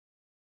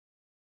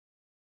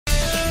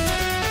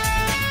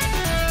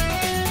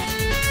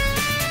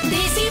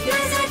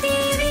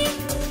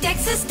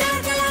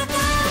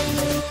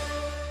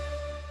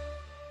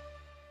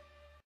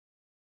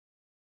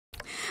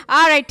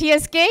All right,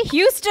 TSK,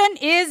 Houston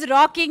is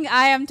rocking.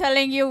 I am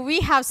telling you, we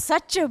have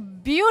such a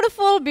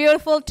beautiful,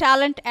 beautiful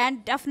talent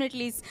and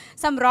definitely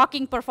some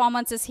rocking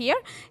performances here.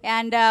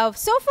 And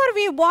so far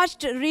we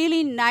watched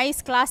really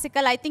nice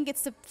classical. I think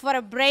it's for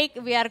a break.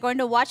 We are going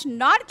to watch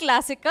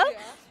non-classical. Yeah.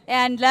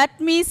 And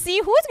let me see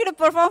who's going to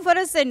perform for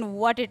us and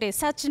what it is.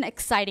 Such an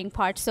exciting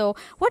part. So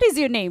what is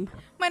your name?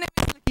 My name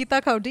is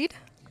Likita Kaudid.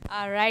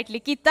 All right,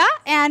 Likita.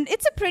 And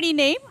it's a pretty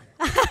name.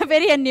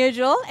 Very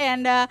unusual.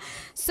 And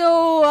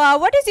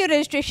what is your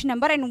registration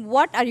number and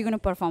what are you going to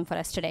perform for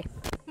us today?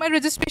 My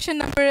registration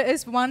number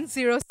is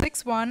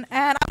 1061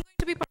 and I'm going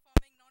to be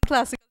performing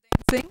non-classical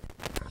dancing.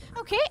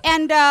 Okay,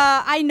 and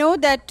I know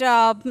that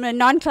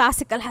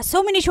non-classical has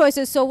so many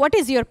choices, so what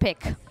is your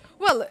pick?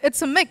 Well,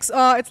 it's a mix.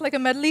 It's like a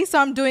medley, so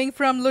I'm doing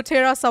from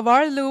Lutera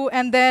Savarlu,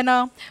 and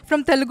then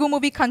from Telugu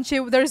movie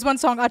Kanche, there is one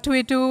song, Atu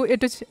Itu,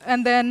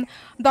 and then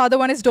the other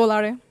one is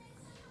Dolare.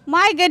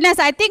 My goodness,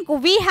 I think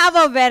we have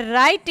a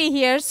variety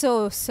here,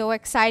 so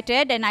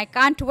excited, and I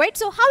can't wait.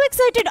 So how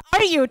excited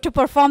are you to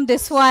perform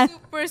this one?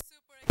 Super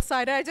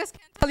excited. I just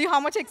can't tell you how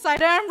much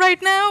excited I am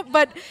right now,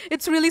 but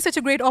it's really such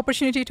a great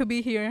opportunity to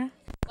be here.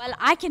 Well,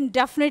 I can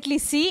definitely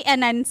see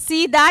and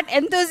see that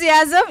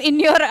enthusiasm in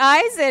your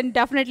eyes, and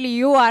definitely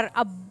you are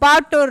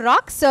about to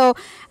rock. So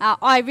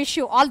I wish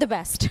you all the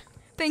best.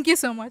 Thank you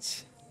so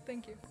much.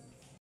 Thank you.